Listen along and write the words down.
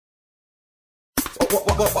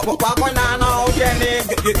What going on now, Jenny?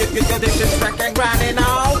 You disrespecting Granny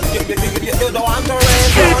now. You don't want to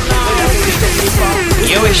raise on now.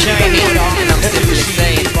 You is shiny, and I'm simply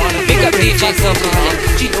saying, pick up DJ Soca,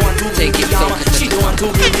 she don't want to take it Soca. She don't want to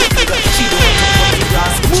bring it, she don't want to come to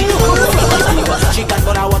grass. She don't want to she got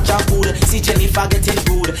gonna watch her food. See Jennifer getting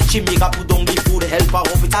good. She make her put down the food, help her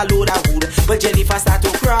up with a load of wood. But Jennifer start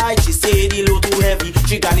to cry, she say the load too heavy.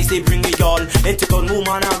 She gonna say bring it all, and take on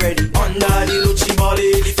woman already. Under the Lucci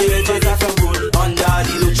body, the feeling just not so good. Under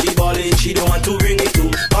the Lucci body, she don't want to bring it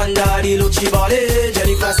too. Under the Lucci body,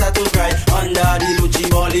 Jennifer start to cry. Under the Lucci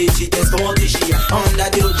body, she test come out the she. Under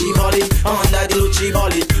the Lucci body, under the Lucci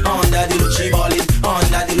body, under the Lucci body,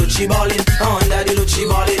 under the Lucci body, under the Lucci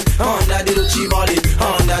body, under the Lucci body,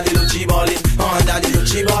 under the Lucci body, under the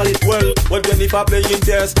Lucci body. Well, when Jennifer playing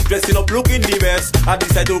chess, dressing up looking the best, I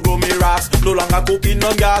decide to grow me ras. No longer cooking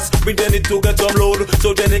on gas, pretending to get some load.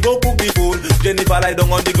 So Jenny go cook the food. Jennifer lie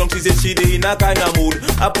down on the ground, she said she dey in a kind of mood.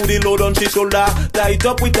 I put the load on she shoulder, tie it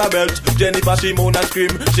up with a belt. Jennifer she moan and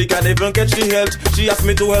scream, she can't even catch the health. She asked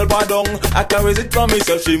me to help her down, I can't raise it from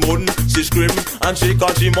myself. She moan, she scream, and she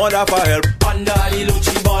call she mother for help. Under the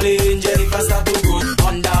Lucci body, Jennifer start to grow.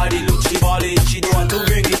 Under the Lucci body, she don't want to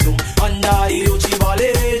bring it home. Under the Lucci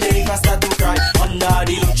body, Jennifer start to cry. Under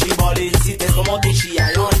the Lucci body, she test come out the she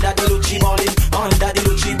eye. Under the Lucci body, under the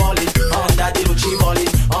Lucci body, under the Lucci body,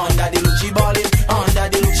 under the Lucci body, under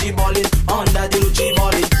the Lucci body, under the Lucci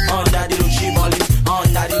body, under the Lucci body,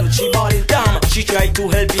 under the Lucci body. Damn, she tried to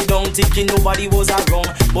help me down, thinking nobody was around.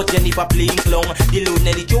 But Jennifer playing clown, the load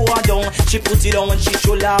nearly throw her down. She put it on she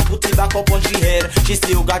shoulder, put it back up on she head. She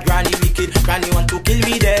still got Granny wicked, Granny want to kill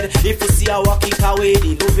me dead. If you see her walking away,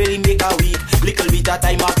 the load really make her weak. Little bit of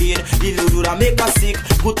time of pain, the load would make her sick.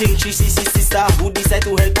 Good thing she see sister who decide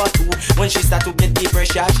to help her too. When she start to get the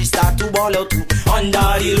pressure, she start to ball out too.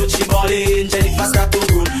 Under the Lucci body, Jennifer start to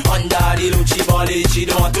groan. Under the Lucci body, she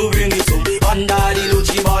don't want to bring it home. Under the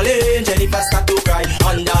Lucci body, Jennifer start to cry.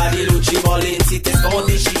 Under the Lucci body, she test come out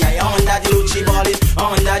the she eye. Under the Lucci body,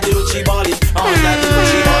 under the Lucci body, under the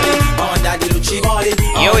Lucci body, under the Lucci body.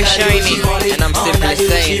 You is shiny, and I'm simply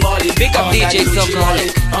saying, pick up DJ Soca,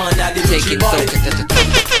 take it Soca.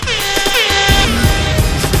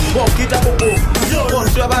 Walk it up,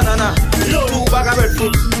 punch your banana, 2 bag of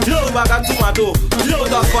breadfruit, 2 bag of tomato,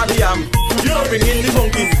 put up for the yam, bring in the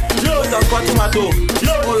pumpkin, put up for tomato,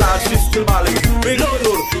 oh lad, she's still balling, bring the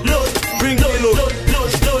load, bring the load.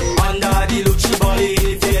 Under the Lucci body,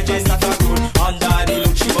 if you're just not a good. Under the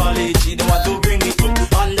Lucci body, she don't want to bring it up.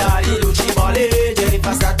 Under the Lucci body,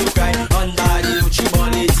 Jennifer start to cry. Under the Lucci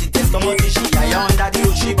body, she test come out the she eye. Under the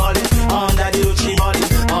Lucci body, under the Lucci body,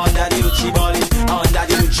 under the Lucci body, under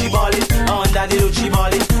the Lucci body, under the Lucci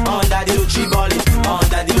body, under the Lucci body,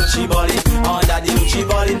 under the Lucci body, under the Lucci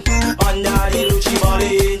body, under the Lucci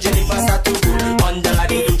body, Jennifer start to go. Under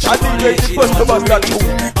the Lucci body, she don't want to bring it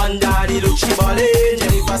up. Under the Lucci body,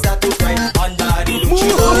 Jennifer start to cry. Under the Lucci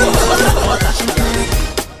body,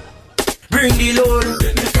 bring the load,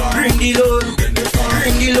 bring the load,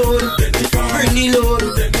 bring the load, bring the load,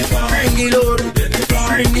 bring the load,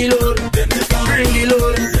 bring the load, bring the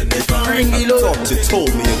load, bring the load. Doctor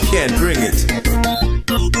told me you can't bring it.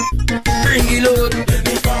 Bring the load,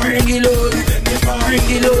 bring the load, bring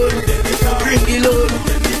the load.